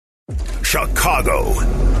Chicago.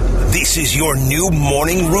 This is your new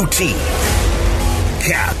morning routine.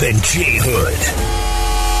 Cap and J Hood.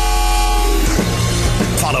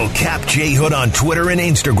 Follow Cap J Hood on Twitter and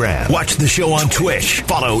Instagram. Watch the show on Twitch.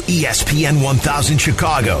 Follow ESPN 1000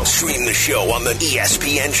 Chicago. Stream the show on the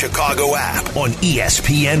ESPN Chicago app, on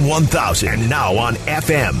ESPN 1000, and now on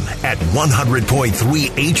FM at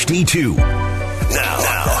 100.3 HD2.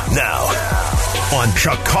 Now, on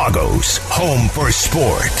Chicago's home for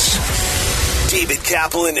sports, David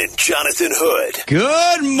Kaplan and Jonathan Hood.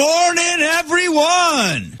 Good morning,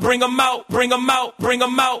 everyone. Bring 'em out, bring 'em out, bring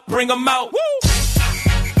 'em out, bring 'em out. Woo!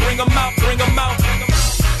 Bring 'em out, bring 'em out.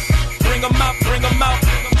 Bring 'em out, bring 'em out.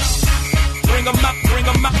 Bring 'em out, bring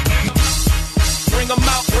 'em out. Bring 'em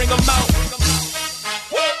out, bring 'em out.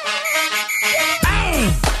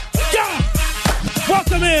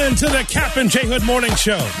 Welcome in to the Cap and J Hood Morning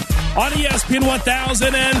Show on ESPN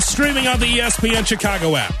 1000 and streaming on the ESPN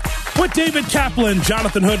Chicago app. With David Kaplan,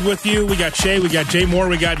 Jonathan Hood with you. We got Shay, we got Jay Moore,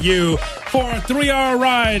 we got you for a 3-hour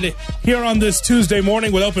ride here on this Tuesday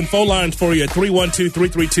morning with open phone lines for you at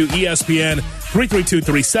 312-332-ESPN.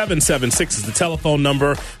 332-3776 is the telephone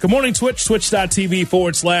number. Good morning, Twitch,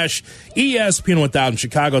 twitch.tv/ESPN 1000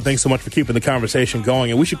 Chicago. Thanks so much for keeping the conversation going.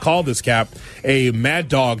 And we should call this, Cap, a Mad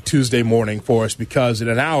Dog Tuesday morning for us, because in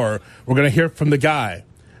an hour, we're going to hear from the guy,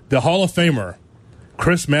 the Hall of Famer,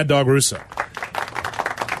 Chris Mad Dog Russo.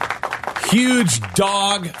 Huge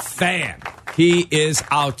dog fan. He is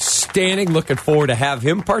outstanding. Looking forward to have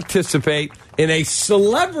him participate in a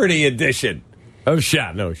celebrity edition of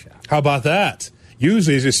Shot No Shot. How about that?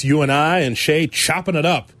 Usually it's just you and I and Shay chopping it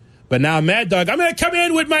up. But now, Mad Dog, I'm going to come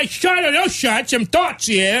in with my Shot or No Shot, some thoughts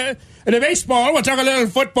here. And the baseball, we'll talk a little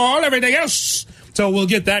football, everything else. So we'll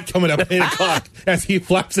get that coming up at 8 o'clock as he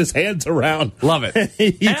flaps his hands around. Love it.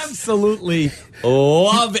 Absolutely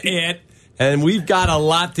love it. And we've got a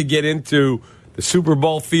lot to get into. The Super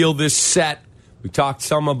Bowl field is set. We talked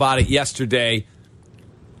some about it yesterday.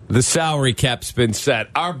 The salary cap's been set.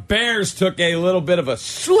 Our Bears took a little bit of a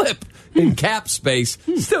slip in cap space.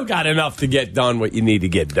 Still got enough to get done what you need to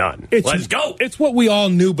get done. Let's go. It's what we all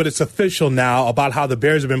knew, but it's official now about how the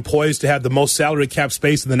Bears have been poised to have the most salary cap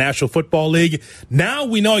space in the National Football League. Now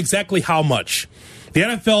we know exactly how much. The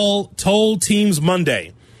NFL told teams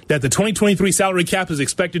Monday that the 2023 salary cap is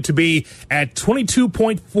expected to be at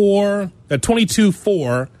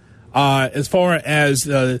 22.4 as far as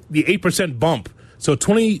the 8% bump. So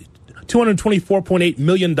 $224.8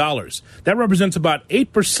 million. That represents about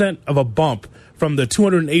 8% of a bump from the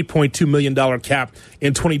 $208.2 million cap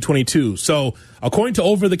in 2022. So according to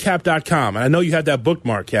overthecap.com, and I know you had that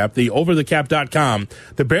bookmark, Cap, the overthecap.com,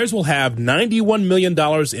 the Bears will have $91 million in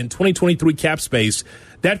 2023 cap space.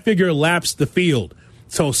 That figure laps the field.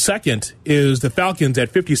 So second is the Falcons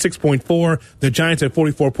at 56.4, the Giants at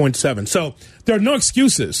 44.7. So there are no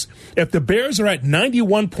excuses. If the Bears are at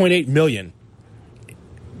 91.8 million,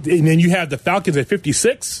 and then you have the Falcons at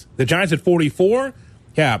 56, the Giants at 44,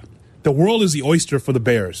 yeah, the world is the oyster for the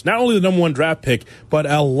Bears. Not only the number one draft pick, but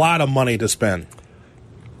a lot of money to spend.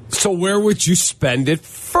 So where would you spend it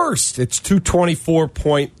first? It's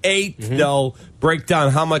 224.8. They'll break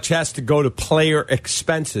down how much has to go to player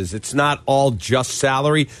expenses. It's not all just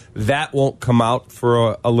salary. That won't come out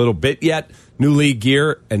for a little bit yet. New league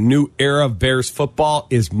year and new era of Bears football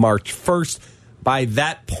is March 1st. By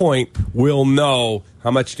that point, we'll know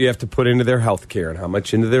how much do you have to put into their health care and how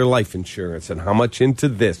much into their life insurance and how much into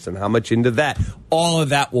this and how much into that. All of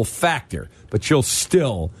that will factor, but you'll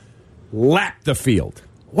still lap the field.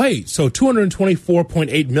 Wait, so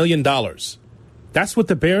 $224.8 million. That's what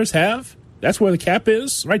the Bears have? That's where the cap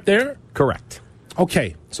is, right there? Correct.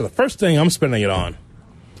 Okay, so the first thing I'm spending it on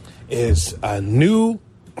is a new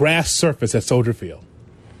grass surface at Soldier Field.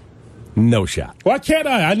 No shot. Why can't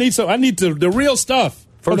I? I need the real stuff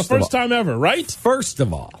for the first time ever, right? First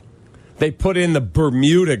of all, they put in the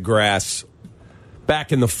Bermuda grass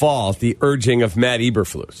back in the fall at the urging of Matt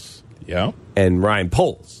Eberflus. Yeah. And Ryan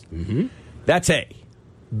Poles. Mm-hmm. That's A.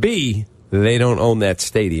 B, they don't own that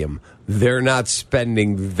stadium. They're not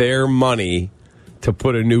spending their money to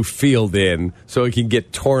put a new field in so it can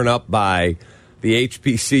get torn up by the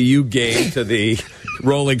HBCU game to the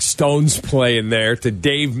Rolling Stones playing there to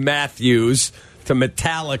Dave Matthews to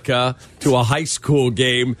Metallica to a high school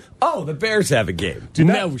game. Oh, the Bears have a game.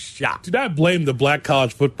 No shot. Do not blame the black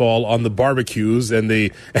college football on the barbecues and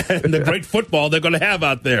the great football they're going to have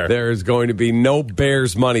out there. There is going to be no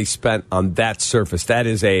Bears money spent on that surface. That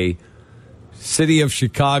is a City of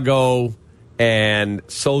Chicago and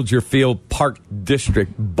Soldier Field Park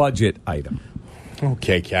District budget item.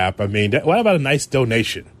 Okay, Cap. I mean, what about a nice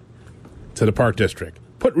donation to the Park District?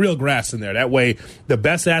 Put real grass in there. That way, the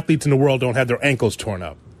best athletes in the world don't have their ankles torn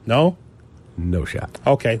up. No? No shot.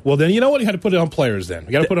 Okay. Well, then you know what? You got to put it on players then.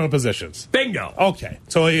 You got to put it on positions. Bingo. Okay.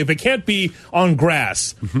 So if it can't be on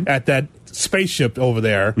grass at that spaceship over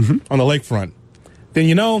there on the lakefront, then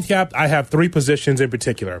you know, Cap, I have 3 positions in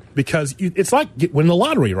particular because it's like winning the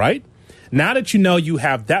lottery, right? Now that you know you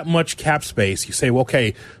have that much cap space, you say, well,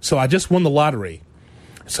 okay, so I just won the lottery.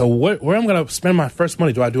 So where am I going to spend my first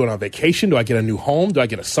money? Do I do it on vacation? Do I get a new home? Do I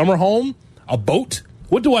get a summer home? A boat?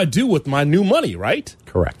 What do I do with my new money, right?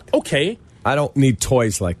 Correct. Okay. I don't need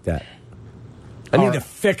toys like that. I need to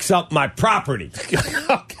fix up my property.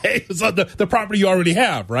 Okay. So the property you already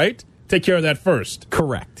have, right? Take care of that first.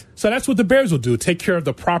 Correct. So that's what the Bears will do. Take care of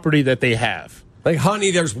the property that they have. Like,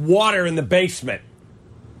 honey, there's water in the basement.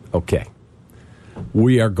 Okay.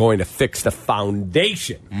 We are going to fix the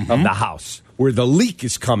foundation of the house where the leak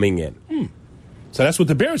is coming in. So that's what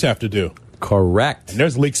the Bears have to do. Correct. And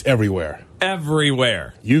there's leaks everywhere.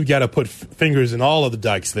 Everywhere. You've got to put fingers in all of the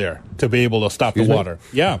dikes there to be able to stop the water.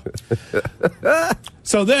 Yeah.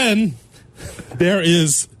 So then there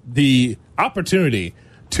is the opportunity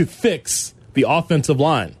to fix the offensive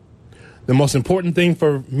line. The most important thing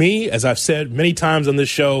for me, as I've said many times on this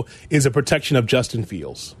show, is the protection of Justin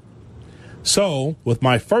Fields. So with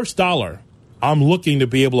my first dollar, I'm looking to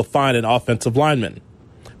be able to find an offensive lineman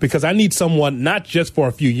because I need someone not just for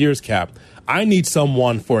a few years, Cap. I need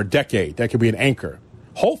someone for a decade that could be an anchor.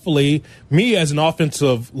 Hopefully, me as an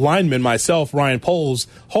offensive lineman myself, Ryan Poles,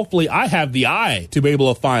 hopefully I have the eye to be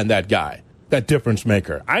able to find that guy, that difference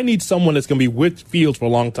maker. I need someone that's going to be with Fields for a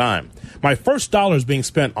long time. My first dollar is being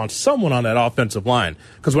spent on someone on that offensive line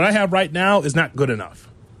because what I have right now is not good enough.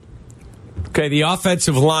 Okay, the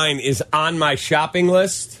offensive line is on my shopping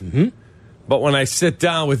list. But when I sit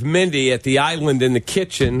down with Mindy at the island in the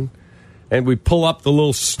kitchen and we pull up the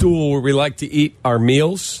little stool where we like to eat our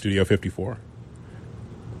meals. Studio 54.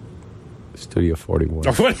 Studio 41.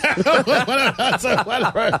 What's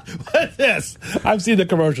this? I've seen the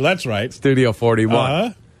commercial. That's right. Studio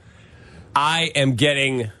 41. I am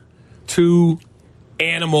getting 2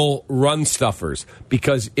 animal run stuffers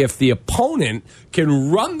because if the opponent can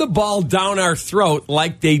run the ball down our throat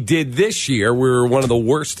like they did this year, we were one of the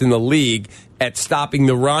worst in the league at stopping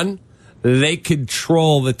the run, they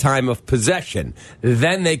control the time of possession.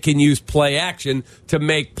 Then they can use play action to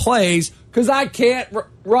make plays because I can't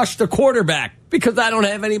rush the quarterback because I don't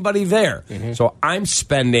have anybody there. So I'm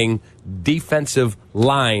spending defensive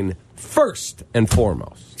line first and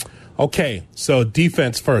foremost. Okay, so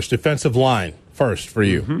defense first, defensive line first for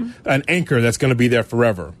you. An anchor that's going to be there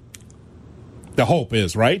forever. The hope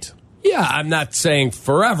is, right? Yeah, I'm not saying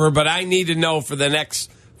forever, but I need to know for the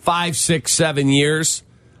next 5, 6, 7 years,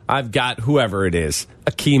 I've got whoever it is,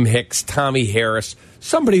 Akeem Hicks, Tommy Harris,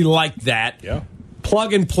 somebody like that. Yeah.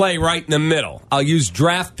 Plug and play right in the middle. I'll use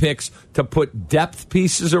draft picks to put depth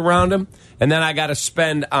pieces around them, and then I got to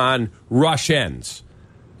spend on rush ends.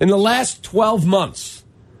 In the last 12 months,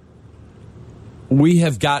 we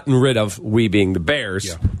have gotten rid of, we being the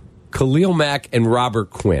Bears, Khalil Mack and Robert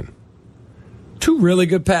Quinn. 2 really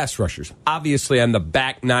good pass rushers. Obviously on the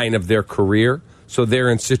back 9 of their career, so they're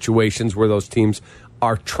in situations where those teams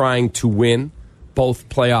are trying to win, both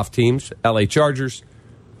playoff teams, LA Chargers,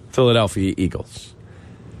 Philadelphia Eagles.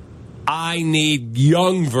 I need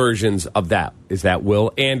young versions of that. Is that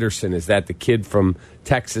Will Anderson? Is that the kid from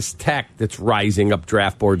Texas Tech that's rising up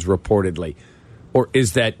draft boards reportedly? Or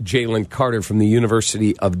is that Jalen Carter from the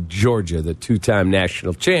University of Georgia, the 2-time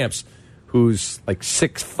national champs, who's like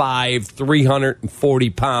 6'5", 340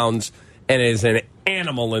 pounds, and is an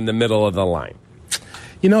animal in the middle of the line?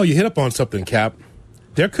 You know, you hit up on something, Cap.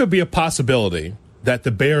 There could be a possibility that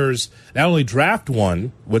the Bears not only draft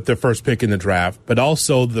one with their first pick in the draft, but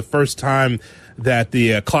also the first time that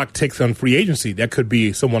the clock ticks on free agency, that could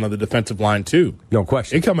be someone on the defensive line too. No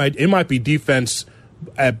question. It might be defense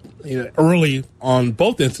early on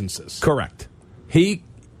both instances. Correct. He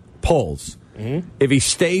pulls. If he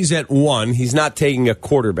stays at 1, he's not taking a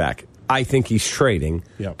quarterback. I think he's trading.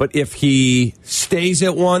 Yeah. But if he stays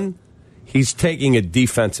at 1, he's taking a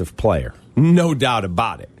defensive player. No doubt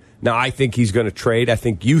about it. Now, I think he's going to trade. I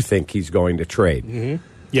think you think he's going to trade.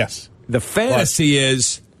 Yes. The fantasy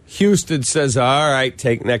is Houston says, all right,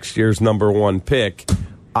 take next year's number 1 pick.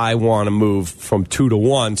 I want to move from 2 to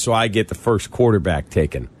 1, so I get the first quarterback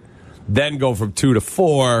taken. Then go from 2 to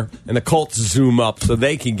 4, and the Colts zoom up so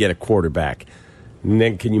they can get a quarterback. And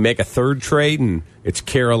then can you make a third trade, and it's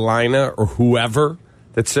Carolina or whoever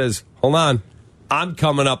that says, hold on, I'm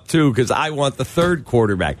coming up too because I want the third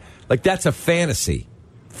quarterback. Like, that's a fantasy.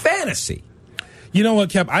 Fantasy. You know what,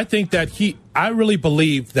 Kev? I think that I really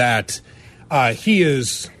believe that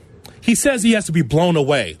he says he has to be blown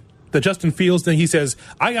away. The Justin Fields thing, he says,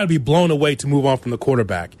 I got to be blown away to move on from the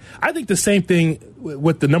quarterback. I think the same thing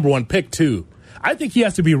with the number one pick, too. I think he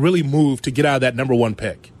has to be really moved to get out of that number one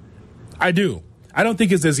pick. I do. I don't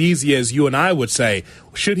think it's as easy as you and I would say.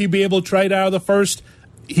 Should he be able to trade out of the first?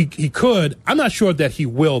 He could. I'm not sure that he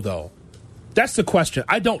will, though. That's the question.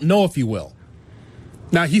 I don't know if he will.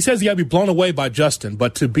 Now, he says he got to be blown away by Justin,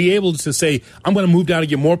 but to be able to say, I'm going to move down and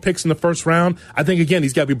get more picks in the first round, I think, again,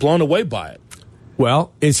 he's got to be blown away by it.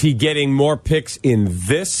 Well, is he getting more picks in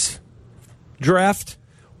this draft?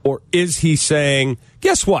 Or is he saying,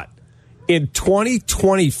 guess what? In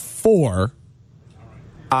 2024,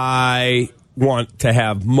 I want to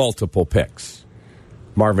have multiple picks.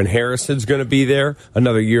 Marvin Harrison's going to be there.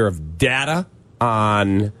 Another year of data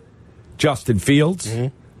on Justin Fields.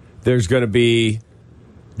 Mm-hmm. There's going to be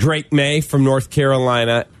Drake May from North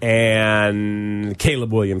Carolina and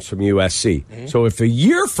Caleb Williams from USC. Mm-hmm. So if a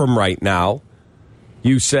year from right now,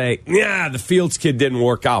 you say, yeah, the Fields kid didn't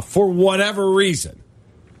work out for whatever reason,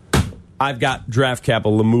 I've got draft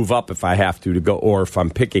capital to move up if I have to go, or if I'm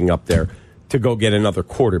picking up there to go get another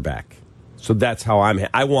quarterback. So that's how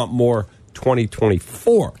I want more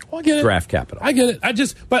 2024 draft capital. I get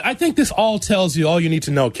it. But I think this all tells you all you need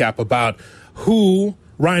to know, Cap, about who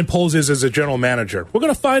Ryan Poles is as a general manager. We're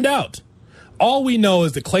going to find out. All we know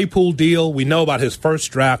is the Claypool deal. We know about his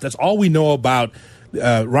first draft. That's all we know about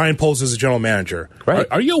Ryan Poles as a general manager. Right.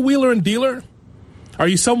 Are you a wheeler and dealer? Are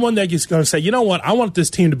you someone that is going to say, you know what, I want this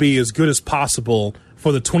team to be as good as possible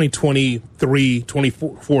for the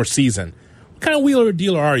 2023-24 season? What kind of wheeler or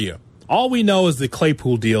dealer are you? All we know is the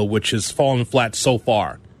Claypool deal, which has fallen flat so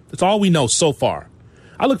far. That's all we know so far.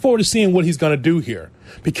 I look forward to seeing what he's going to do here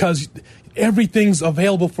because everything's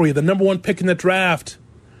available for you. The number one pick in the draft.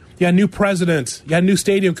 You got a new president. You got a new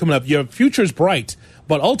stadium coming up. Your future's bright.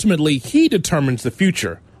 But ultimately, he determines the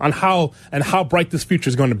future on how bright this future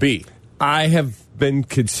is going to be. I have been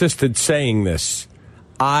consistent saying this.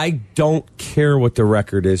 I don't care what the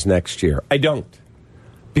record is next year. I don't.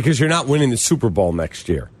 Because you're not winning the Super Bowl next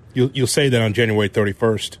year. You'll say that on January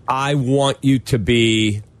 31st. I want you to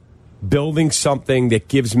be building something that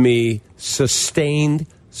gives me sustained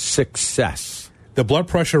success. The blood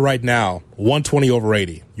pressure right now,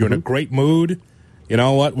 120/80. You're in a great mood. You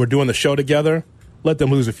know what? We're doing the show together. Let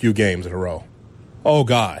them lose a few games in a row. Oh,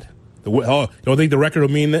 God. You don't think the record will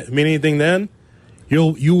mean anything then?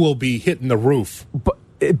 You will be hitting the roof.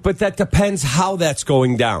 But that depends how that's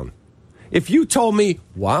going down. If you told me,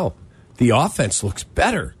 wow, the offense looks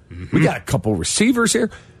better. Mm-hmm. We got a couple receivers here.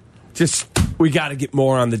 We got to get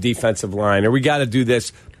more on the defensive line, or we got to do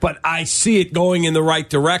this. But I see it going in the right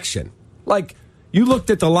direction. Like, you looked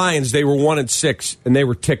at the Lions, they were 1-6, and they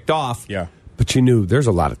were ticked off. Yeah. But you knew there's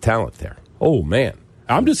a lot of talent there. Oh, man.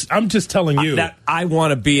 I'm just telling you. That I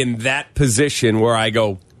want to be in that position where I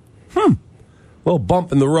go, little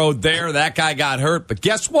bump in the road there. That guy got hurt. But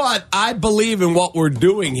guess what? I believe in what we're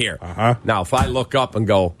doing here. Uh-huh. Now, if I look up and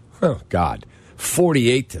go, oh, God,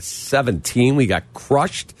 48-17, we got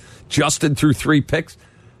crushed. Justin threw 3 picks.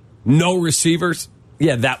 No receivers.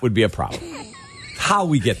 Yeah, that would be a problem. How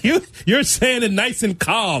we get there. You're saying it nice and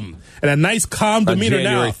calm. And a nice, calm demeanor on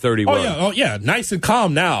January now. 31. Oh, yeah. Nice and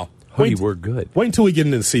calm now. We're good. Wait until we get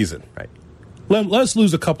into the season. Right. Let's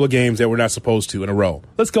lose a couple of games that we're not supposed to in a row.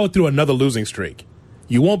 Let's go through another losing streak.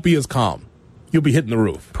 You won't be as calm. You'll be hitting the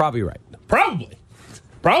roof. Probably right.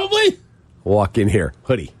 Probably. Walk in here.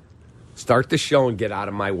 Hoodie. Start the show and get out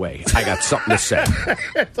of my way. I got something to say.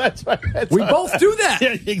 That's right. We both do that.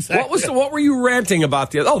 Yeah, exactly. What were you ranting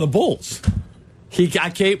about? The Bulls. We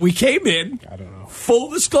came in. I don't know. Full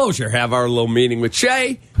disclosure, have our little meeting with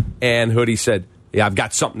Shay, and Hoodie said, yeah, I've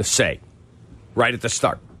got something to say right at the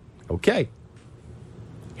start. Okay.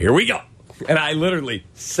 Here we go. And I literally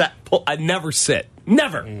I never sit.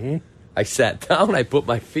 Never. Mm-hmm. I sat down, I put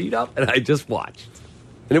my feet up, and I just watched.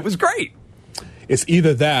 And it was great. It's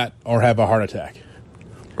either that or have a heart attack.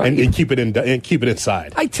 Right. And keep it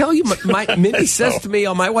inside. I tell you, my Minnie says to me,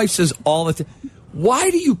 my wife says all the time,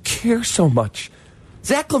 why do you care so much?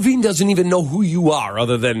 Zach Levine doesn't even know who you are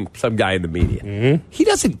other than some guy in the media. Mm-hmm. He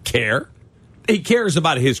doesn't care. He cares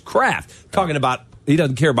about his craft. He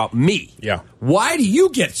doesn't care about me. Yeah. Why do you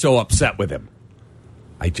get so upset with him?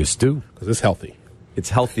 I just do. Because it's healthy. It's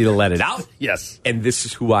healthy to let it out. Yes. And this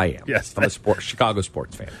is who I am. Yes. I'm a Chicago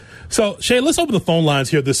sports fan. So, Shay, let's open the phone lines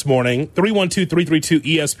here this morning.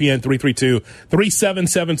 312-332-ESPN,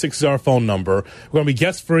 332-3776 is our phone number. We're going to be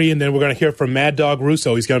guest-free, and then we're going to hear from Mad Dog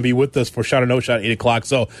Russo. He's going to be with us for Shot or No Shot at 8 o'clock.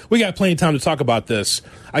 So we got plenty of time to talk about this.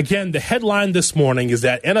 Again, the headline this morning is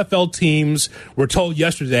that NFL teams were told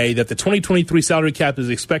yesterday that the 2023 salary cap is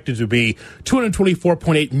expected to be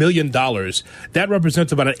 $224.8 million. That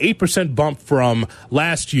represents about an 8% bump from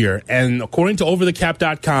last year. And according to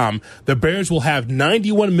OverTheCap.com, the Bears will have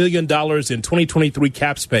 $91 million in 2023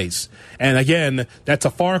 cap space. And again, that's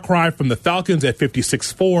a far cry from the Falcons at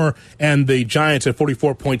 56.4 and the Giants at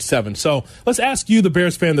 44.7. So let's ask you, the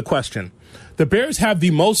Bears fan, the question. The Bears have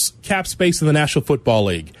the most cap space in the National Football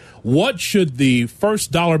League. What should the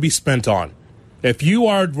first dollar be spent on? If you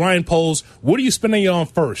are Ryan Poles, what are you spending it on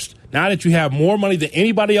first? Now that you have more money than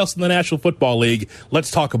anybody else in the National Football League, let's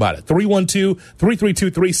talk about it.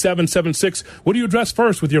 312-332-3776. What do you address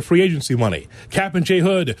first with your free agency money? Cap and J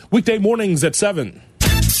Hood, weekday mornings at 7.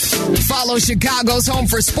 Follow Chicago's Home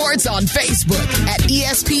for Sports on Facebook at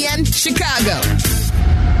ESPN Chicago.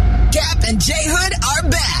 Cap and J Hood are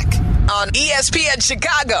back on ESPN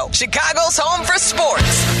Chicago, Chicago's Home for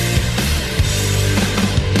Sports.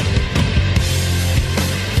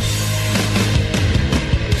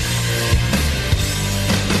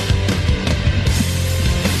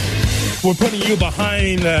 We're putting you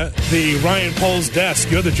behind the Ryan Poles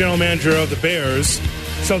desk. You're the general manager of the Bears.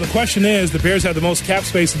 So the question is, the Bears have the most cap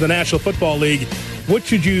space in the National Football League. What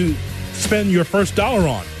should you spend your first dollar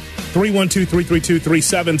on?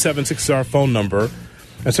 312-332-3776 is our phone number.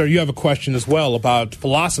 And sir, you have a question as well about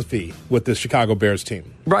philosophy with the Chicago Bears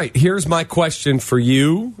team. Right. Here's my question for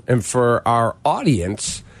you and for our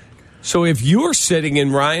audience. So if you're sitting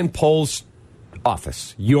in Ryan Poles'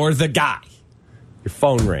 office, you're the guy. Your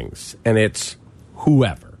phone rings, and it's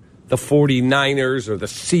whoever, the 49ers or the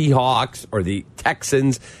Seahawks or the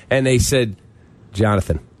Texans, and they said,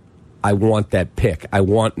 Jonathan, I want that pick. I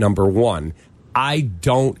want number one. I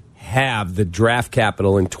don't have the draft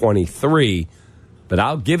capital in 23, but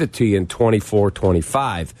I'll give it to you in 24,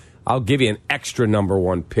 25. I'll give you an extra number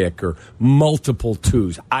one pick or multiple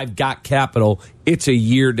twos. I've got capital. It's a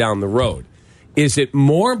year down the road. Is it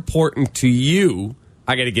more important to you,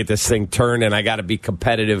 I got to get this thing turned and I got to be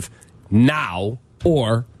competitive now,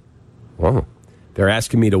 or, well, they're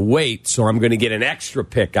asking me to wait, so I'm going to get an extra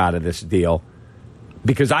pick out of this deal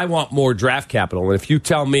because I want more draft capital. And if you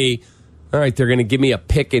tell me, all right, they're going to give me a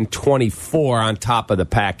pick in 24 on top of the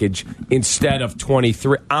package instead of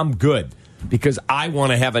 23, I'm good because I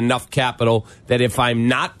want to have enough capital that if I'm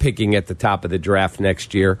not picking at the top of the draft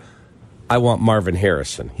next year, I want Marvin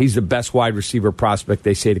Harrison. He's the best wide receiver prospect,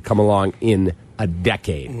 they say, to come along in a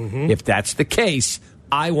decade. Mm-hmm. If that's the case,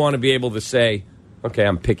 I want to be able to say, okay,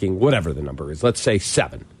 I'm picking whatever the number is. Let's say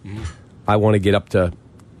 7. Mm-hmm. I want to get up to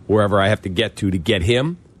wherever I have to get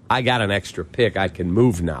him. I got an extra pick. I can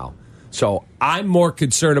move now. So I'm more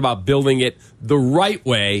concerned about building it the right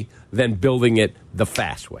way than building it the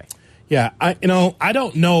fast way. Yeah, I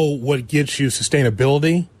don't know what gets you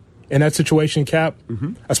sustainability in that situation, Cap,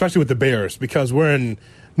 especially with the Bears, because we're in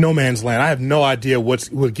no man's land. I have no idea what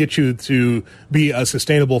will get you to be a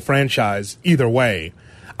sustainable franchise either way.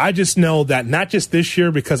 I just know that not just this year,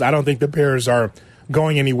 because I don't think the Bears are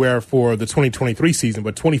going anywhere for the 2023 season,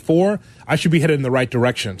 but 24, I should be headed in the right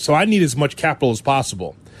direction. So I need as much capital as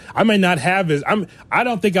possible. I may not have I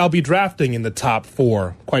don't think I'll be drafting in the top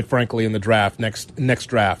 4, quite frankly, in the draft next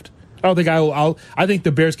draft. I don't think I think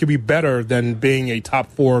the Bears could be better than being a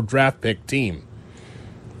top 4 draft pick team.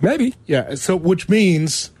 Maybe. Yeah, so which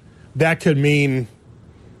means that could mean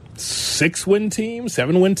 6-win team,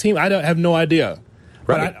 7-win team. I have no idea.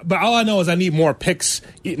 Right. But all I know is I need more picks,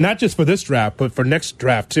 not just for this draft, but for next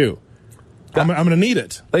draft too. I'm going to need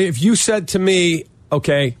it. If you said to me,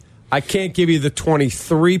 okay, I can't give you the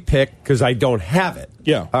 23 pick because I don't have it.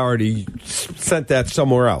 Yeah. I already sent that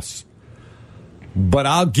somewhere else. But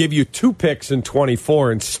I'll give you 2 picks in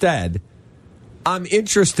 24 instead. I'm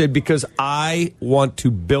interested because I want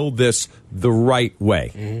to build this the right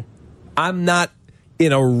way. Mm-hmm. I'm not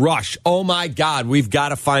in a rush. Oh, my God, we've got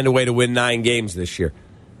to find a way to win 9 games this year.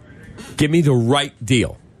 Give me the right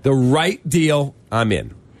deal. The right deal, I'm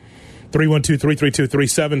in.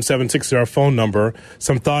 312-332-3776 is our phone number.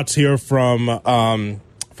 Some thoughts here from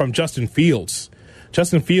Justin Fields.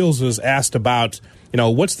 Justin Fields was asked about,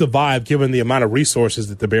 what's the vibe given the amount of resources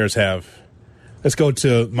that the Bears have? Let's go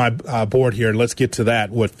to my board here and let's get to that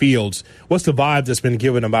with Fields. What's the vibe that's been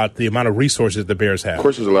given about the amount of resources the Bears have? Of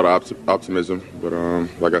course, there's a lot of optimism, but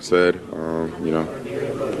like I said,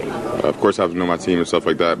 of course, I have to know my team and stuff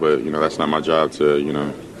like that, but, that's not my job to,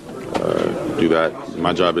 do that.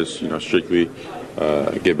 My job is, strictly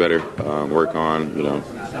get better, work on,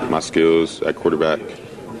 my skills at quarterback,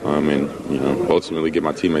 and, ultimately get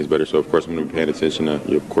my teammates better. So, of course, I'm going to be paying attention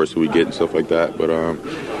to, of course, who we get and stuff like that. But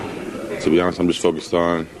to be honest, I'm just focused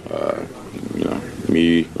on,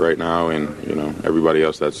 me right now and, everybody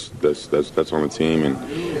else that's on the team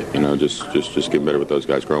and, just getting better with those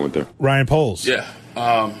guys, growing with them. Ryan Poles. Yeah.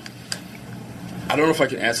 I don't know if I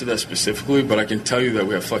can answer that specifically, but I can tell you that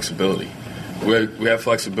we have flexibility. We have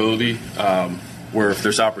flexibility where if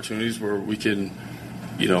there's opportunities where we can,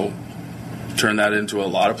 turn that into a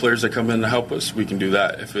lot of players that come in to help us, we can do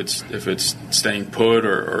that. If it's staying put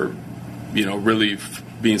or really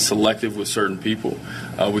being selective with certain people,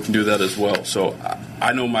 we can do that as well. So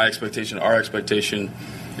I know our expectation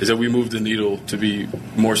is that we move the needle to be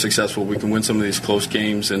more successful. We can win some of these close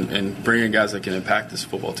games and bring in guys that can impact this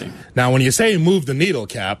football team. Now, when you say move the needle,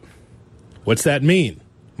 Cap, what's that mean?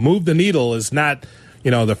 Move the needle is not,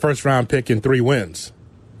 the first-round pick and 3 wins.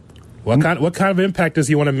 What kind of impact does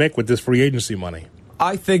he want to make with this free agency money?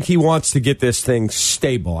 I think he wants to get this thing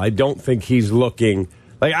stable. I don't think he's looking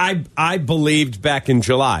like I believed back in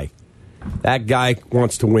July. That guy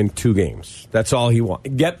wants to win 2 games. That's all he wants.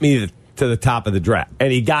 Get me to the top of the draft.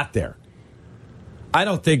 And he got there. I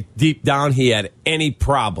don't think deep down he had any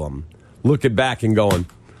problem looking back and going,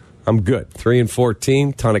 I'm good.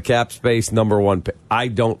 3-14, ton of cap space, number 1 pick. I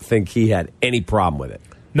don't think he had any problem with it.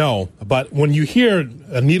 No, but when you hear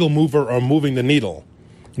a needle mover or moving the needle,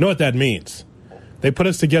 you know what that means. They put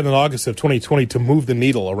us together in August of 2020 to move the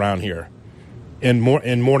needle around here in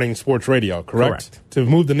morning sports radio, correct? To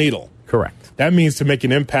move the needle. Correct. That means to make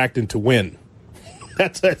an impact and to win.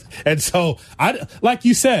 That's it. And so, like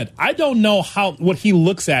you said, I don't know what he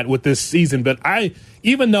looks at with this season, but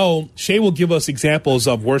even though Shea will give us examples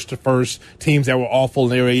of worst to first teams that were awful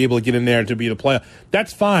and they were able to get in there to be the playoff,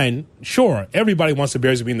 that's fine. Sure, everybody wants the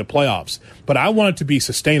Bears to be in the playoffs, but I want it to be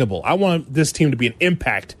sustainable. I want this team to be an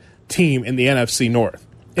impact team in the NFC North.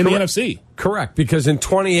 The NFC. Correct, because in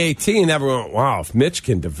 2018, everyone went, wow, if Mitch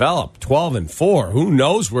can develop 12-4, who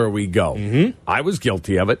knows where we go? Mm-hmm. I was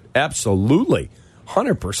guilty of it, absolutely,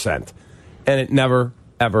 100%. And it never,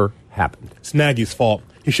 ever happened. It's Nagy's fault.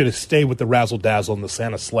 He should have stayed with the razzle-dazzle and the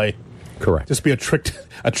Santa sleigh. Correct. Just be a trick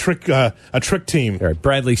team. All right,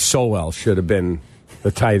 Bradley Sowell should have been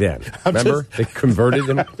the tight end. Remember? They converted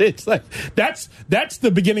him. It's like that's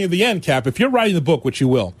the beginning of the end, Cap. If you're writing the book, which you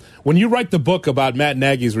will, when you write the book about Matt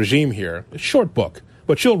Nagy's regime here, a short book,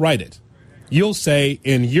 but you'll write it. You'll say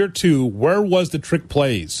in year 2, where was the trick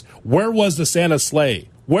plays? Where was the Santa sleigh?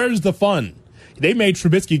 Where's the fun? They made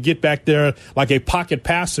Trubisky get back there like a pocket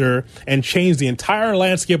passer and change the entire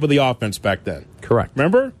landscape of the offense back then. Correct.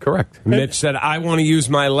 Remember? Correct. Mitch said, I want to use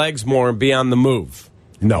my legs more and be on the move.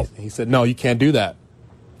 No. He said, no, you can't do that.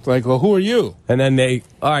 It's like, well, who are you? And then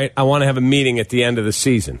all right, I want to have a meeting at the end of the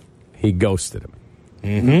season. He ghosted him.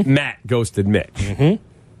 Mm-hmm. Matt ghosted Mitch. Mm-hmm.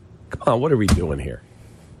 Come on, what are we doing here?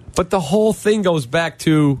 But the whole thing goes back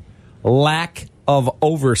to lack of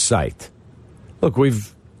oversight. Look,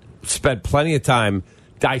 we've spent plenty of time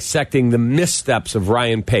dissecting the missteps of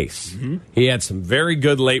Ryan Pace. Mm-hmm. He had some very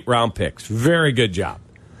good late-round picks. Very good job.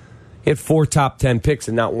 He had 4 top 10 picks,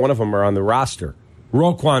 and not one of them are on the roster.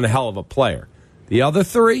 Roquan, a hell of a player. The other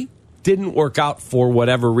 3 didn't work out for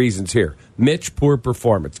whatever reasons here. Mitch, poor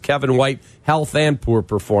performance. Kevin White, health and poor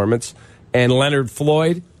performance. And Leonard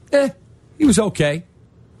Floyd, he was okay.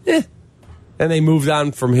 And they moved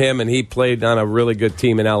on from him, and he played on a really good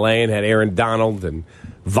team in L.A. and had Aaron Donald and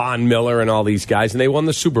Von Miller and all these guys, and they won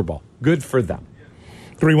the Super Bowl. Good for them.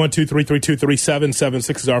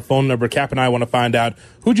 312-332-3776 is our phone number. Cap and I want to find out,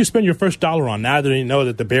 who'd you spend your first dollar on now that you know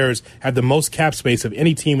that the Bears have the most cap space of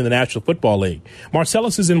any team in the National Football League?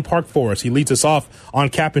 Marcellus is in Park Forest. He leads us off on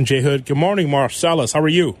Cap and J. Hood. Good morning, Marcellus. How are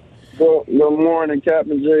you? Good morning, Cap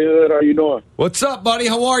and J. Hood. How you doing? What's up, buddy?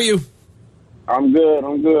 How are you? I'm good.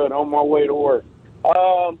 On my way to work.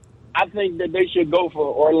 I think that they should go for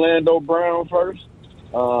Orlando Brown first,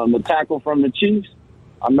 the tackle from the Chiefs.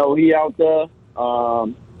 I know he out there.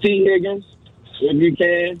 T. Higgins, if you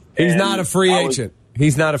can. He's not a free agent.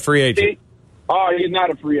 He's not a free agent. He's not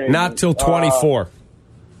a free agent. Not till 24.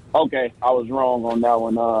 Okay, I was wrong on that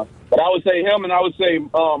one. But I would say him, and I would say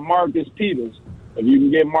Marcus Peters. If you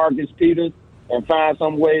can get Marcus Peters and find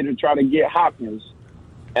some way to try to get Hopkins.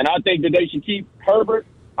 And I think that they should keep Herbert.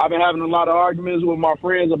 I've been having a lot of arguments with my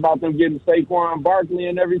friends about them getting Saquon Barkley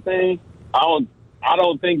and everything. I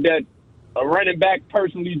don't think that a running back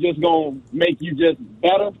personally just going to make you just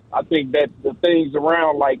better. I think that the things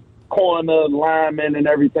around like corner, linemen, and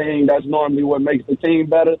everything, that's normally what makes the team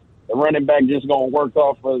better. the running back just going to work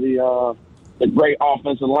off of the great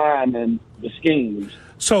offensive line and the schemes.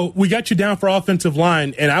 So we got you down for offensive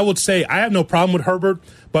line, and I would say I have no problem with Herbert,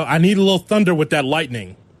 but I need a little thunder with that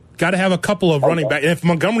lightning. Got to have a couple of running back. If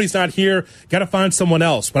Montgomery's not here, got to find someone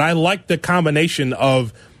else. But I like the combination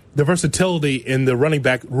of the versatility in the running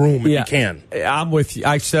back room if you can. I'm with you.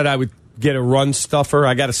 I said I would get a run stuffer.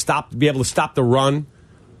 I got to be able to stop the run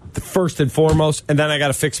first and foremost, and then I got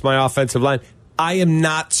to fix my offensive line. I am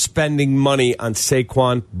not spending money on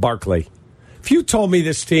Saquon Barkley. If you told me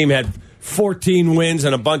this team had 14 wins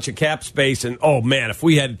and a bunch of cap space, and oh man, if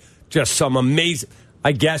we had just some amazing,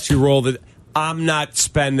 I guess you rolled it. I'm not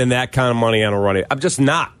spending that kind of money on a running. I'm just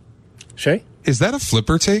not. Shay? Is that a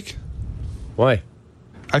flipper take? Why?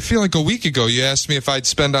 I feel like a week ago you asked me if I'd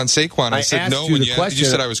spend on Saquon. I said no, and you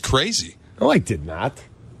said I was crazy. No, I did not.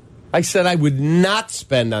 I said I would not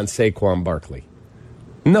spend on Saquon Barkley.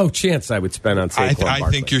 No chance I would spend on Saquon Barkley.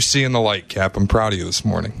 I think you're seeing the light, Cap. I'm proud of you this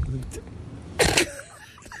morning.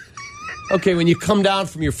 Okay, when you come down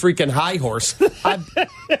from your freaking high horse,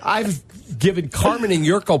 I've given Carmen and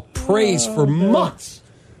Yurko praise for months.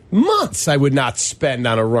 Months I would not spend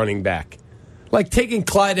on a running back. Like taking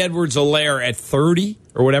Clyde Edwards-Helaire at 30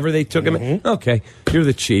 or whatever they took him. Okay, you're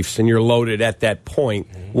the Chiefs and you're loaded at that point.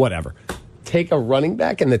 Whatever. Take a running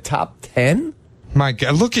back in the top 10? My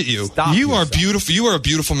God, look at you. Stop you yourself. are beautiful. You are a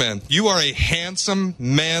beautiful man. You are a handsome,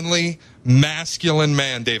 manly, masculine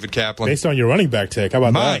man, David Kaplan. Based on your running back take. How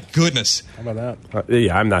about that? My goodness. How about that?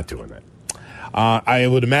 Yeah, I'm not doing that. I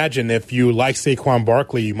would imagine if you like Saquon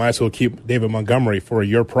Barkley, you might as well keep David Montgomery for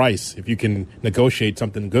your price. If you can negotiate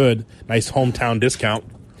something good, nice hometown discount.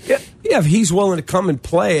 Yeah, if he's willing to come and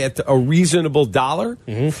play at a reasonable dollar,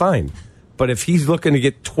 fine. But if he's looking to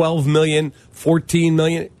get $12 million, $14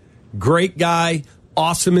 million, great guy,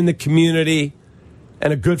 awesome in the community,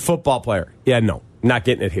 and a good football player. Yeah, no, not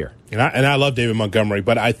getting it here. And I love David Montgomery,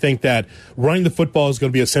 but I think that running the football is going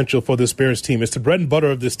to be essential for this Bears team. It's the bread and butter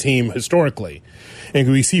of this team historically. And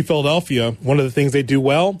we see Philadelphia, one of the things they do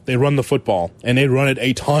well, they run the football, and they run it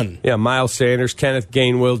a ton. Yeah, Miles Sanders, Kenneth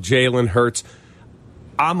Gainwell, Jalen Hurts.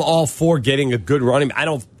 I'm all for getting a good running.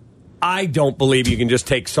 I don't believe you can just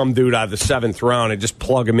take some dude out of the 7th round and just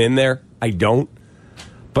plug him in there. I don't.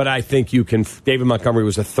 But I think you can. David Montgomery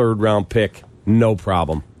was a 3rd-round pick. No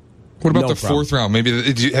problem. What about the 4th round?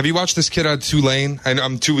 Maybe have you watched this kid out of Tulane?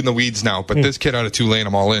 I'm too in the weeds now, but this kid out of Tulane,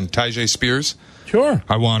 I'm all in. Tyjae Spears. Sure,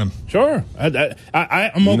 I want him. Sure, I'm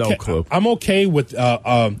okay. No clue. I'm okay with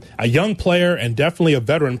a young player and definitely a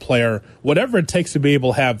veteran player. Whatever it takes to be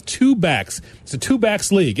able to have 2 backs. It's a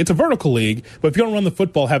 2-backs league. It's a vertical league, but if you're going to run the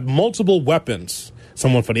football, have multiple weapons.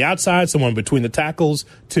 Someone from the outside, someone between the tackles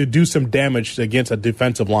to do some damage against a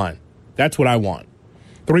defensive line. That's what I want.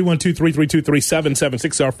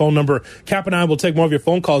 312-332-3776 our phone number. Cap and I will take more of your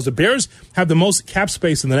phone calls. The Bears have the most cap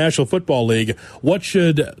space in the National Football League. What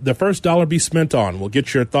should the first dollar be spent on? We'll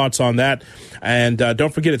get your thoughts on that. And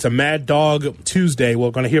don't forget, it's a Mad Dog Tuesday.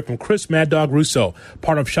 We're going to hear from Chris Mad Dog Russo,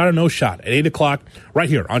 part of Shot or No Shot at 8 o'clock right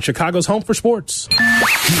here on Chicago's Home for Sports.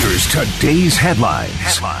 Here's today's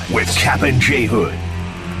headlines with Cap and J Hood.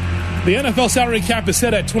 The NFL salary cap is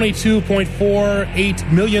set at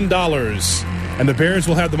 $22.48 million. And the Bears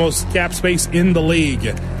will have the most cap space in the league.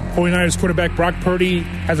 49ers quarterback Brock Purdy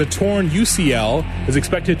has a torn UCL, is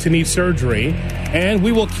expected to need surgery. And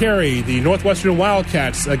we will carry the Northwestern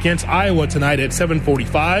Wildcats against Iowa tonight at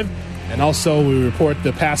 7:45. And also we report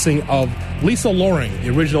the passing of Lisa Loring, the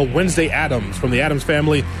original Wednesday Addams from the Addams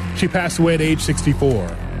family. She passed away at age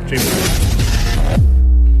 64.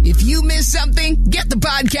 If you missed something, get the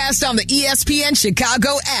podcast on the ESPN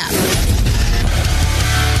Chicago app.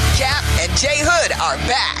 Cap and Jay Hood are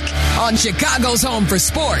back on Chicago's Home for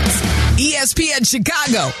Sports, ESPN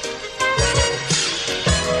Chicago.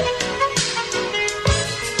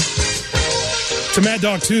 It's a Mad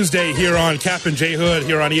Dog Tuesday here on Cap and J Hood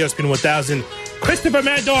here on ESPN 1000. Christopher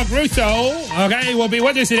Mad Dog Russo, okay, will be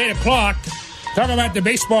with us at 8 o'clock. Talking about the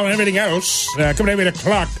baseball and everything else. Coming at 8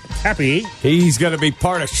 o'clock. Happy. He's going to be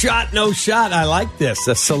part of Shot No Shot. I like this.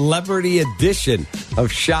 A celebrity edition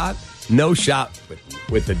of Shot No Shot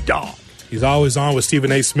with the dog. He's always on with Stephen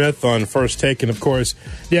A. Smith on First Take. And, of course,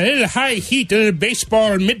 yeah, there's a high heat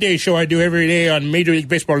baseball and midday show I do every day on Major League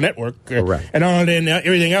Baseball Network. Correct. And on and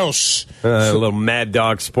everything else. A little Mad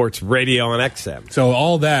Dog Sports Radio on XM. So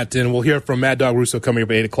all that, and we'll hear from Mad Dog Russo coming up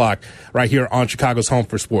at 8 o'clock right here on Chicago's Home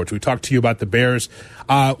for Sports. We talked to you about the Bears.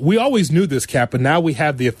 We always knew this, Cap, but now we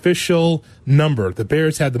have the official number. The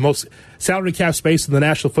Bears had the most salary cap space in the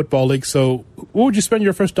National Football League. So what would you spend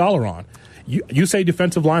your first dollar on? You say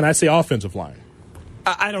defensive line, I say offensive line.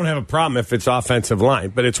 I don't have a problem if it's offensive line,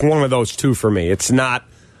 but it's one of those two for me. It's not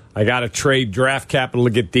I got to trade draft capital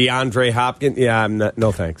to get DeAndre Hopkins. Yeah,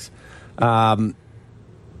 no thanks.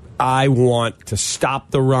 I want to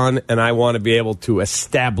stop the run, and I want to be able to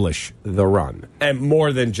establish the run, and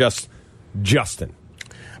more than just Justin.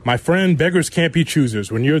 My friend, beggars can't be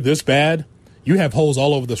choosers. When you're this bad, you have holes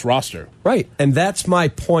all over this roster. Right, and that's my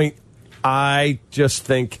point. I just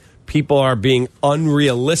think people are being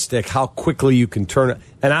unrealistic how quickly you can turn it.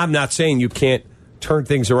 And I'm not saying you can't turn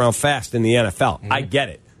things around fast in the NFL. I get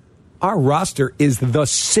it. Our roster is the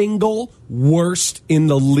single worst in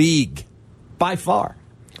the league by far.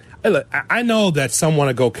 Hey, look, I know that some want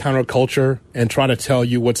to go counterculture and try to tell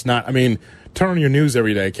you what's not. I mean, turn on your news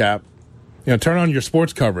every day, Cap. Turn on your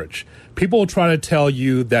sports coverage. People will try to tell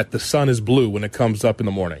you that the sun is blue when it comes up in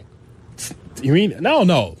the morning. You mean no?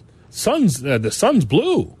 The sun's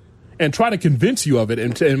blue, and try to convince you of it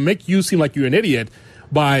and make you seem like you're an idiot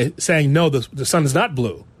by saying no, the sun is not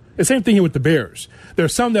blue. The same thing here with the Bears.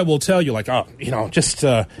 There's some that will tell you, like, just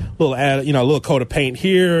a little coat of paint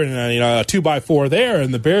here and a 2x4 there,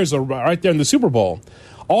 and the Bears are right there in the Super Bowl.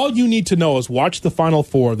 All you need to know is watch the Final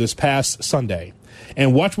Four this past Sunday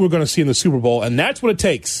and watch what we're going to see in the Super Bowl, and that's what it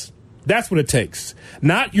takes. That's what it takes.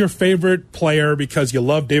 Not your favorite player because you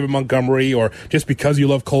love David Montgomery or just because you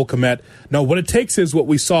love Cole Kmet. No, what it takes is what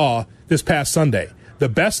we saw this past Sunday. The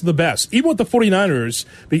best of the best. Even with the 49ers,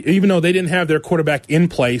 even though they didn't have their quarterback in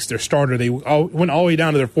place, their starter, they went all the way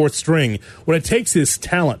down to their fourth string. What it takes is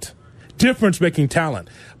talent. Difference-making talent.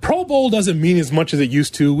 Pro Bowl doesn't mean as much as it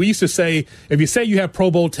used to. We used to say, if you say you have Pro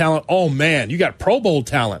Bowl talent, oh, man, you got Pro Bowl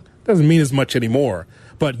talent. Doesn't mean as much anymore.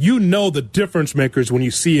 But you know the difference makers when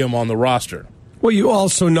you see them on the roster. Well, you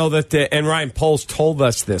also know that, and Ryan Poles told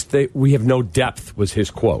us this, we have no depth was his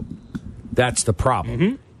quote. That's the problem.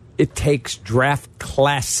 Mm-hmm. It takes draft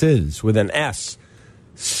classes with an S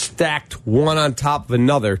stacked one on top of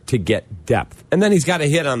another to get depth. And then he's got to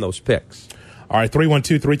hit on those picks. All right,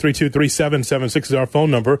 312-332-3776 is our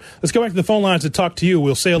phone number. Let's go back to the phone lines to talk to you.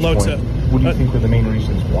 We'll say hello to... What do you think are the main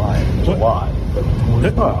reasons why?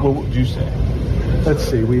 What would you say? Let's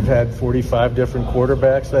see. We've had 45 different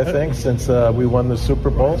quarterbacks, I think, since we won the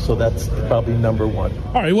Super Bowl, so that's probably number one.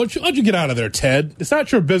 All right, why'd you get out of there, Ted? It's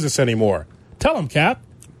not your business anymore. Tell him, Cap.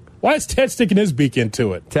 Why is Ted sticking his beak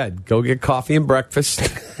into it? Ted, go get coffee and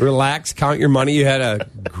breakfast. Relax, count your money. You had a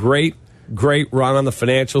great run on the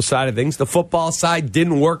financial side of things. The football side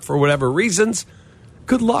didn't work for whatever reasons.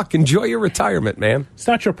 Good luck. Enjoy your retirement, man. It's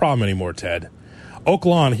not your problem anymore, Ted. Oak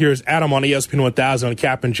Lawn, here's Adam on ESPN 1000 on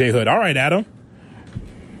Cap and J Hood. All right, Adam.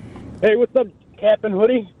 Hey, what's up, Cap and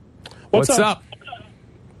Hoodie? What's up?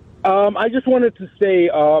 I just wanted to say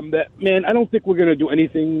that, man, I don't think we're going to do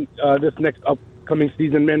anything this next upcoming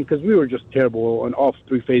season, man, because we were just terrible on all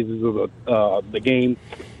three phases of the game.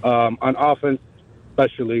 On offense,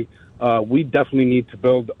 especially, we definitely need to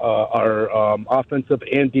build our offensive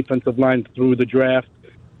and defensive line through the draft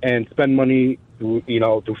and spend money through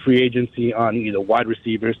free agency on either wide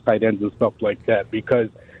receivers, tight ends, and stuff like that, because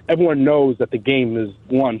everyone knows that the game is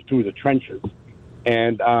won through the trenches.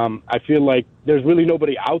 And I feel like there's really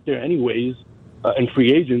nobody out there anyways in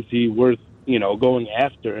free agency worth, going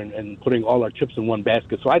after and putting all our chips in one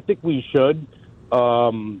basket. So I think we should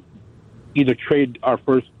either trade our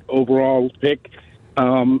first overall pick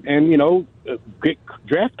and, get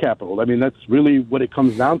draft capital. I mean, that's really what it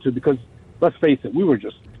comes down to, because let's face it, we were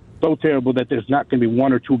just so terrible that there's not going to be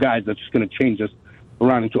one or two guys that's just going to change us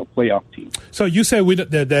around into a playoff team. So you say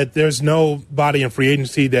that there's nobody in free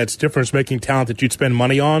agency that's difference-making talent that you'd spend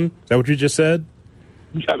money on? Is that what you just said?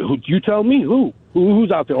 You tell me.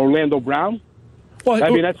 Who's out there? Orlando Brown? Well,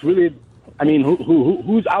 that's really...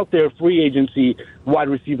 who's out there free agency wide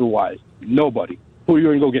receiver-wise? Nobody. Who are you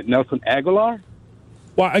going to go get, Nelson Aguilar?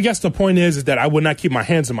 Well, I guess the point is that I would not keep my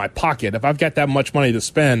hands in my pocket. If I've got that much money to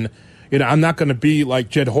spend, I'm not going to be like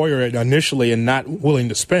Jed Hoyer initially and not willing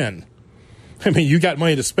to spend. I mean, you got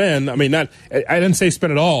money to spend. I didn't say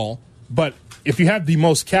spend it all, but if you have the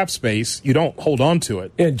most cap space, you don't hold on to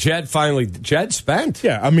it. And Jed spent.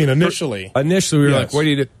 Yeah, initially. Initially, we were like, what do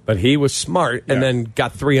you do? But he was smart and then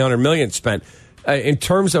got $300 million spent. In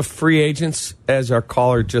terms of free agents, as our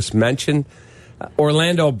caller just mentioned,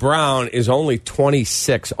 Orlando Brown is only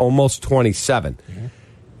 26, almost 27. Mm-hmm.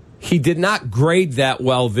 He did not grade that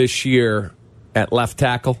well this year at left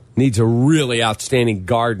tackle. Needs a really outstanding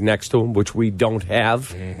guard next to him, which we don't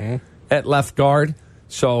have at left guard.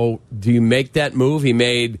 So do you make that move? He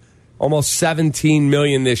made almost $17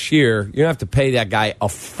 million this year. You don't have to pay that guy a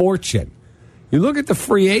fortune. You look at the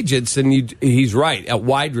free agents, and he's right. At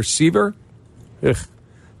wide receiver,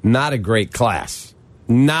 not a great class.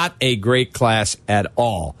 Not a great class at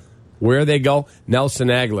all. Where they go? Nelson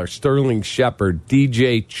Aguilar, Sterling Shepard,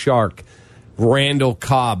 DJ Chark, Randall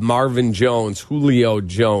Cobb, Marvin Jones, Julio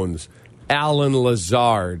Jones, Alan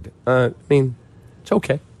Lazard. It's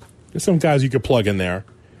okay. There's some guys you could plug in there.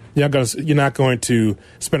 You're not going to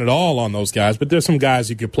spend it all on those guys, but there's some guys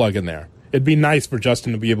you could plug in there. It'd be nice for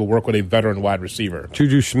Justin to be able to work with a veteran wide receiver.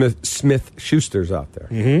 Juju Smith-Schuster's out there.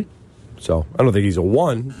 Mm-hmm. So I don't think he's a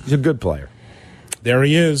 1. He's a good player. There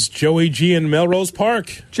he is, Joey G in Melrose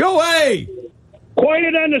Park. Joey!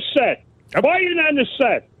 Quiet on the set. Quiet on the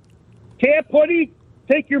set. Cap Hoodie,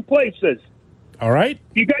 take your places. All right.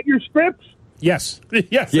 You got your scripts? Yes.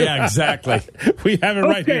 Yes. Yeah, exactly. We have it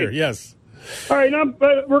right here. Yes. All right,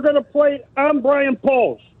 we're going to play. I'm Brian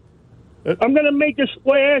Poles. I'm going to make a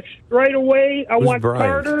splash right away. I want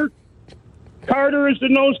Brian? Carter. Carter is the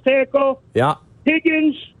nose tackle. Yeah.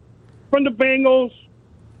 Higgins from the Bengals.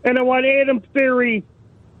 And I want Adam Theory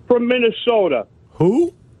from Minnesota.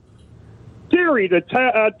 Who? Theory, the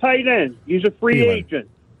tight end. He's a free agent.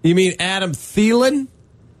 You mean Adam Thielen?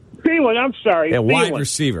 Thielen, I'm sorry. Yeah, wide Thielen.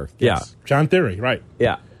 receiver. Yes. Yeah. John Theory, right.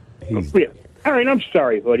 Yeah. All right, I'm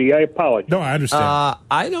sorry, Hoodie. I apologize. No, I understand.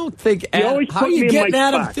 I don't think... always how put are you me in getting my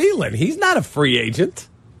Adam spot. Thielen? He's not a free agent.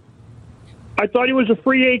 I thought he was a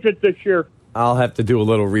free agent this year. I'll have to do a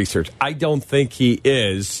little research. I don't think he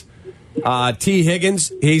is. T.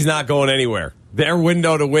 Higgins, he's not going anywhere. Their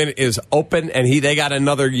window to win is open, and they got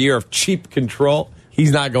another year of cheap control.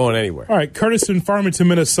 He's not going anywhere. All right, Curtis in Farmington,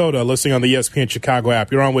 Minnesota, listening on the ESPN Chicago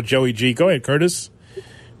app. You're on with Joey G. Go ahead, Curtis.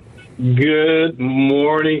 Good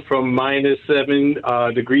morning from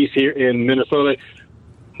 -7 degrees here in Minnesota.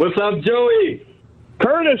 What's up, Joey?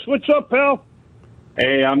 Curtis, what's up, pal?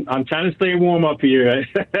 Hey, I'm trying to stay warm up here.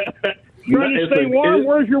 Trying to stay warm?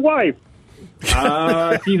 Where's your wife?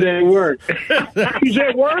 She's at work. She's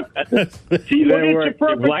at work? She's at work. It's a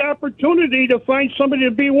perfect opportunity to find somebody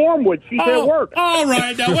to be warm with. She's at work. All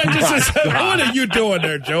right. Now, wait just a second. What are you doing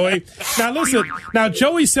there, Joey? Now, listen. Now,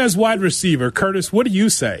 Joey says wide receiver. Curtis, what do you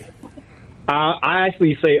say? I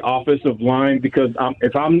actually say offensive line because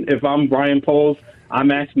if I'm Brian Poles,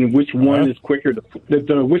 I'm asking which one is quicker to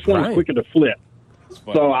flip.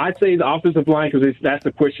 So I'd say the offensive line because that's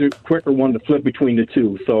the quicker one to flip between the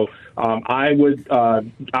two. So I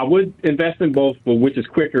would invest in both, but which is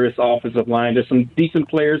quicker is the offensive line. There's some decent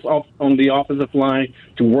players on the offensive line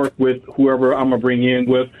to work with whoever I'm gonna bring in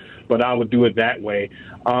with, but I would do it that way.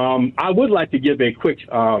 I would like to give a quick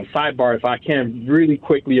sidebar if I can, really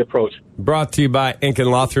quickly approach. Brought to you by Incan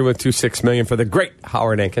Law 312-6 million for the great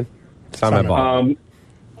Howard Incan. Sign my ball.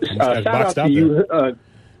 Shout out to you.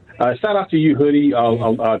 Shout out to you, Hoodie.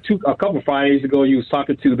 A couple Fridays ago, you was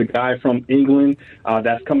talking to the guy from England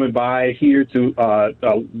that's coming by here to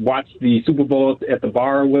watch the Super Bowl at the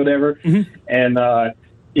bar or whatever. Mm-hmm. And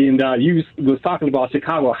you was talking about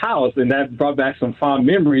Chicago House, and that brought back some fond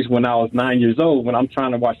memories when I was 9 years old. When I'm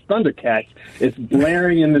trying to watch Thundercats, it's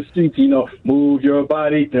blaring in the streets. Move your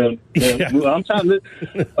body. I'm trying to.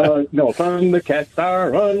 No, Thundercats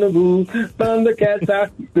are on the move. Thundercats are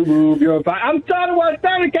to move your body. I'm trying to watch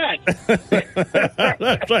Thundercats.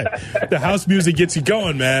 That's right. The house music gets you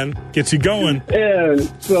going, man. Gets you going. Yeah.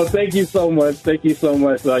 So thank you so much. Thank you so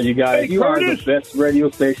much, you guys. Hey, you Curtis. are the best radio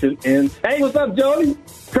station. Hey, what's up, Jody?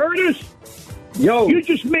 Curtis, yo, you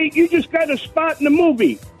just got a spot in the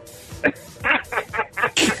movie.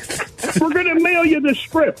 We're gonna mail you the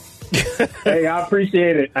script. Hey, I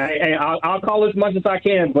appreciate it. I'll call as much as I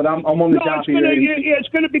can, but I'm on the job here. It's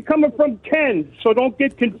going to be coming from Ken, so don't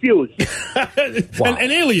get confused. Wow.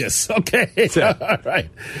 An alias. Okay. All right.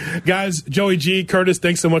 Guys, Joey G, Curtis,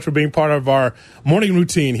 thanks so much for being part of our morning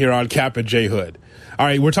routine here on Cap and J Hood. All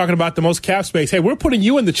right, we're talking about the most cap space. Hey, we're putting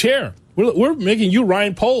you in the chair. We're making you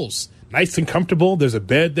Ryan Poles. Nice and comfortable. There's a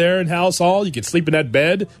bed there in House Hall. You can sleep in that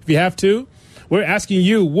bed if you have to. We're asking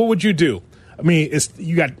you, what would you do? I mean,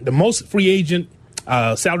 you got the most free agent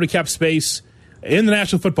salary cap space in the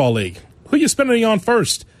National Football League. Who are you spending on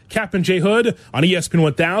first? Cap and J Hood on ESPN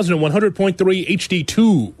 1000 and 100.3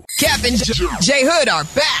 HD2. Cap and J Hood are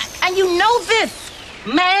back. And you know this,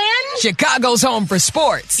 man. Chicago's home for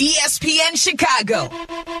sports. ESPN Chicago.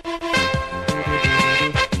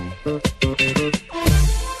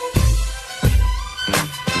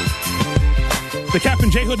 The Cap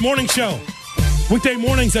and J Hood Morning Show. Weekday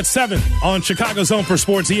mornings at 7 on Chicago's home for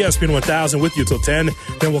sports, ESPN 1000, with you till 10.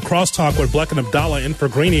 Then we'll crosstalk with Bleck and Abdallah in for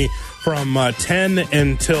Greeny from 10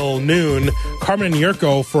 until noon. Carmen and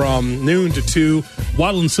Yurko from noon to 2.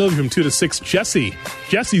 Waddle and Sylvia from 2 to 6.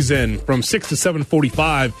 Jesse's in from 6 to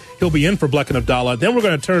 7:45. He'll be in for Bleck and Abdallah. Then we're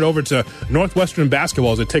going to turn it over to Northwestern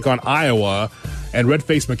basketball as they take on Iowa and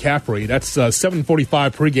Red-Faced McCaffrey. That's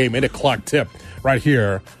 7:45 pregame, 8 o'clock tip. right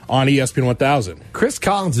here on ESPN 1000. Chris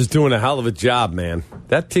Collins is doing a hell of a job, man.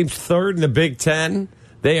 That team's third in the Big Ten.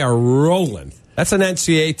 They are rolling. That's an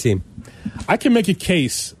NCAA team. I can make a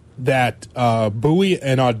case that Bowie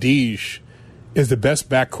and Audige is the best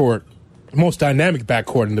backcourt, most dynamic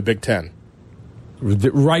backcourt in the Big Ten.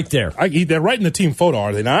 Right there. They're right in the team photo,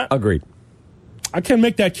 are they not? Agreed. I can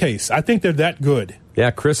make that case. I think they're that good.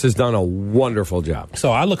 Yeah, Chris has done a wonderful job.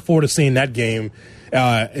 So I look forward to seeing that game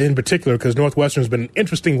in particular because Northwestern's been an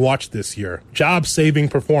interesting watch this year. Job-saving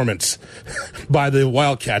performance by the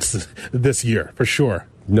Wildcats this year, for sure.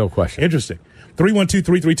 No question. Interesting.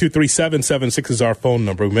 312-332-3776 is our phone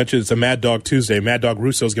number. We mentioned it's a Mad Dog Tuesday. Mad Dog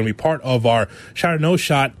Russo is going to be part of our Shot or No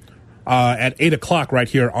Shot at 8 o'clock right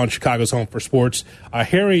here on Chicago's Home for Sports.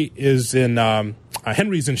 Henry's in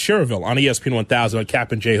Schererville on ESPN 1000 on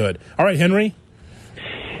Cap and J Hood. All right, Henry.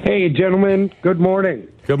 Hey, gentlemen. Good morning.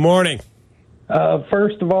 Good morning.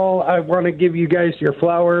 First of all, I want to give you guys your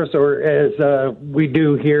flowers, or as we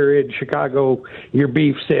do here in Chicago, your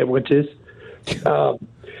beef sandwiches.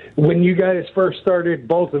 When you guys first started,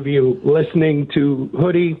 both of you, listening to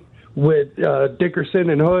Hoodie with Dickerson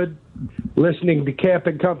and Hood, listening to Cap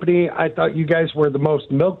and Company, I thought you guys were the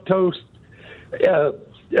most milquetoast,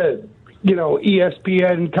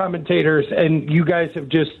 ESPN commentators, and you guys have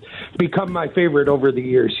just become my favorite over the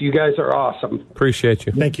years. You guys are awesome. Appreciate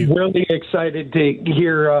you. Thank you. Really excited to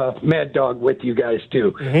hear Mad Dog with you guys,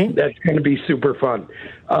 too. Mm-hmm. That's going to be super fun.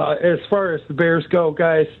 As far as the Bears go,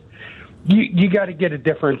 guys, you got to get a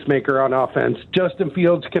difference maker on offense. Justin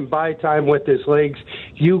Fields can buy time with his legs.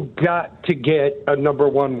 You got to get a number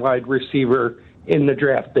one wide receiver in the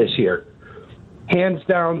draft this year. Hands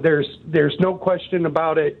down, there's no question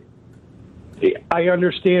about it. I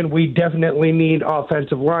understand we definitely need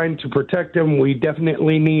offensive line to protect him. We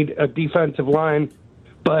definitely need a defensive line.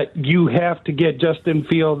 But you have to get Justin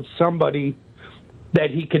Fields somebody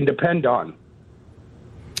that he can depend on.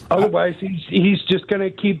 Otherwise, he's just going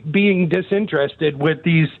to keep being disinterested with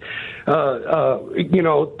these,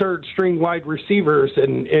 third-string wide receivers.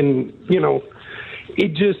 And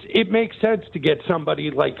it makes sense to get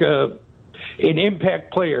somebody like an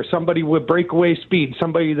impact player, somebody with breakaway speed,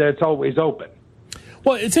 somebody that's always open.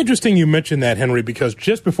 Well, it's interesting you mentioned that, Henry, because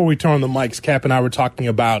just before we turn on the mics, Cap and I were talking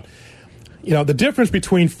about, the difference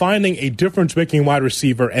between finding a difference-making wide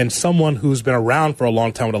receiver and someone who's been around for a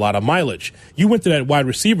long time with a lot of mileage. You went to that wide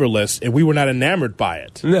receiver list, and we were not enamored by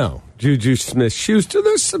it. No. Juju Smith-Schuster,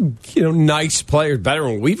 there's some, nice players, better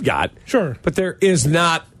than we've got. Sure. But there is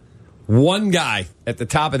not one guy at the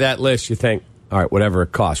top of that list you think, all right, whatever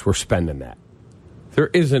it costs, we're spending that. There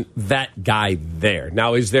isn't that guy there.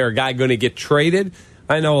 Now, is there a guy going to get traded?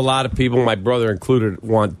 I know a lot of people, my brother included,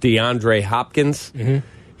 want DeAndre Hopkins. Mm-hmm.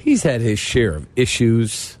 He's had his share of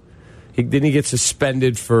issues. Didn't he get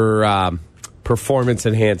suspended for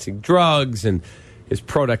performance-enhancing drugs, and his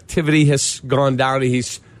productivity has gone down.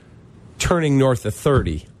 He's turning north of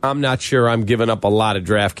 30. I'm not sure I'm giving up a lot of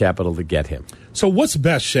draft capital to get him. So what's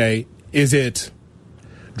best, Shay? Is it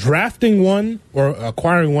drafting one or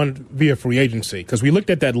acquiring one via free agency? Because we looked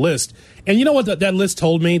at that list, and you know what that list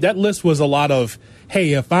told me? That list was a lot of,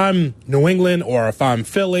 hey, if I'm New England or if I'm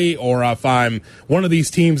Philly or if I'm one of these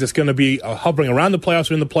teams that's going to be hovering around the playoffs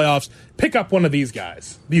or in the playoffs, pick up one of these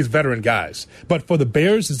guys, these veteran guys. But for the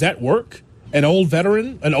Bears, does that work? An older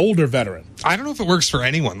veteran? I don't know if it works for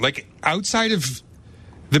anyone. Like, outside of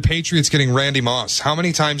the Patriots getting Randy Moss, how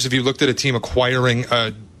many times have you looked at a team acquiring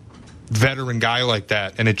a veteran guy like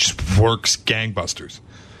that and it just works gangbusters?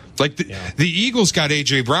 Like, the Eagles got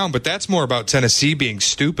A.J. Brown, but that's more about Tennessee being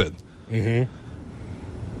stupid. Mm-hmm.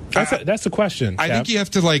 That's the question, Cap. I think you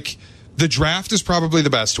have to, the draft is probably the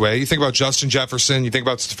best way. You think about Justin Jefferson, you think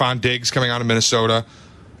about Stephon Diggs coming out of Minnesota.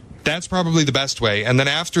 That's probably the best way. And then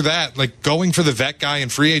after that, going for the vet guy in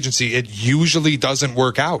free agency, it usually doesn't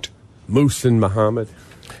work out. Muhsin Muhammad.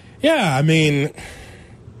 Yeah, I mean,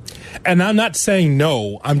 and I'm not saying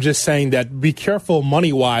no. I'm just saying that be careful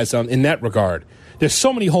money-wise in that regard. There's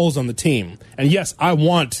so many holes on the team. And, yes, I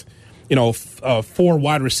want – 4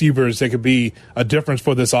 wide receivers that could be a difference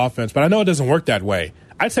for this offense. But I know it doesn't work that way.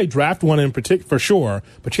 I'd say draft one in particular for sure,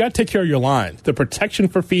 but you got to take care of your line. The protection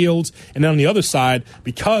for Fields, and then on the other side,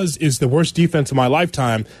 because it's the worst defense of my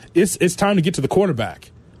lifetime, it's time to get to the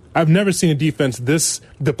quarterback. I've never seen a defense this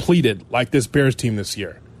depleted like this Bears team this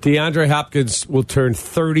year. DeAndre Hopkins will turn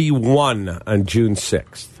 31 on June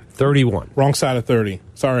 6th. 31. Wrong side of 30.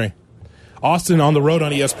 Sorry. Austin on the road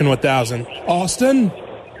on ESPN 1000. Austin?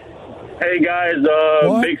 Hey, guys.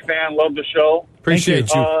 Big fan. Love the show.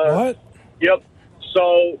 Appreciate you. What? Yep.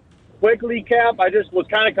 So, quickly, Cap, I just was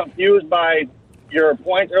kind of confused by your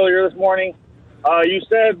points earlier this morning. You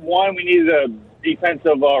said, one, we needed to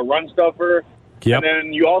defensive run stuffer. Yep. And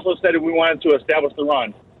then you also said that we wanted to establish the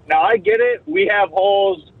run. Now, I get it. We have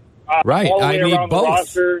holes right. all the I way need around both. the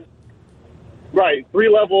roster. Right. 3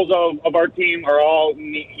 levels of our team are all,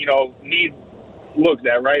 need looks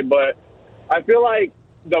at, right? But I feel like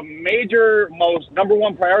the most number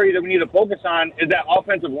one priority that we need to focus on is that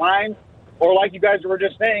offensive line, or like you guys were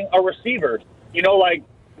just saying, a receiver. Like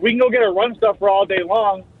we can go get a run stuffer all day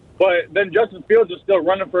long, but then Justin Fields is still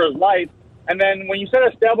running for his life. And then when you said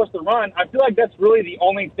establish the run, I feel like that's really the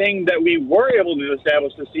only thing that we were able to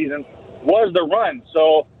establish this season was the run.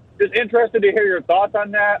 So just interested to hear your thoughts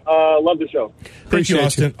on that. Love the show. Thank you,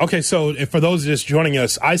 Austin. Okay, so for those just joining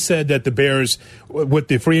us, I said that the Bears, with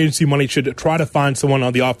the free agency money, should try to find someone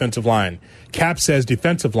on the offensive line. Cap says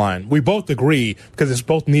defensive line. We both agree because it's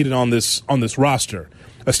both needed on this roster.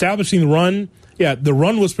 Establishing the run, yeah, the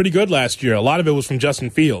run was pretty good last year. A lot of it was from Justin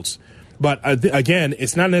Fields. But again,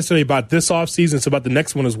 it's not necessarily about this offseason. It's about the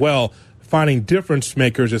next one as well, finding difference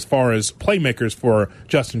makers as far as playmakers for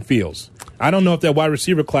Justin Fields. I don't know if that wide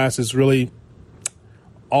receiver class is really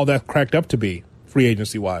all that cracked up to be free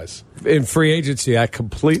agency-wise. In free agency, I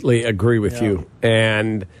completely agree with you.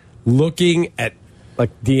 And looking at,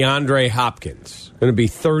 like, DeAndre Hopkins, going to be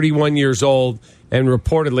 31 years old, and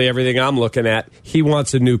reportedly everything I'm looking at, he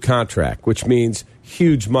wants a new contract, which means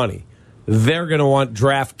huge money. They're going to want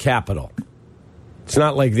draft capital. It's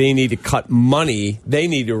not like they need to cut money. They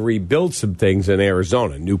need to rebuild some things in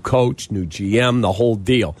Arizona. New coach, new GM, the whole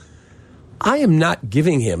deal. I am not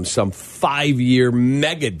giving him some 5-year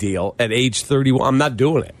mega deal at age 31. I'm not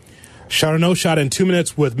doing it. Shot or no shot in 2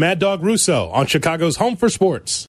 minutes with Mad Dog Russo on Chicago's Home for Sports.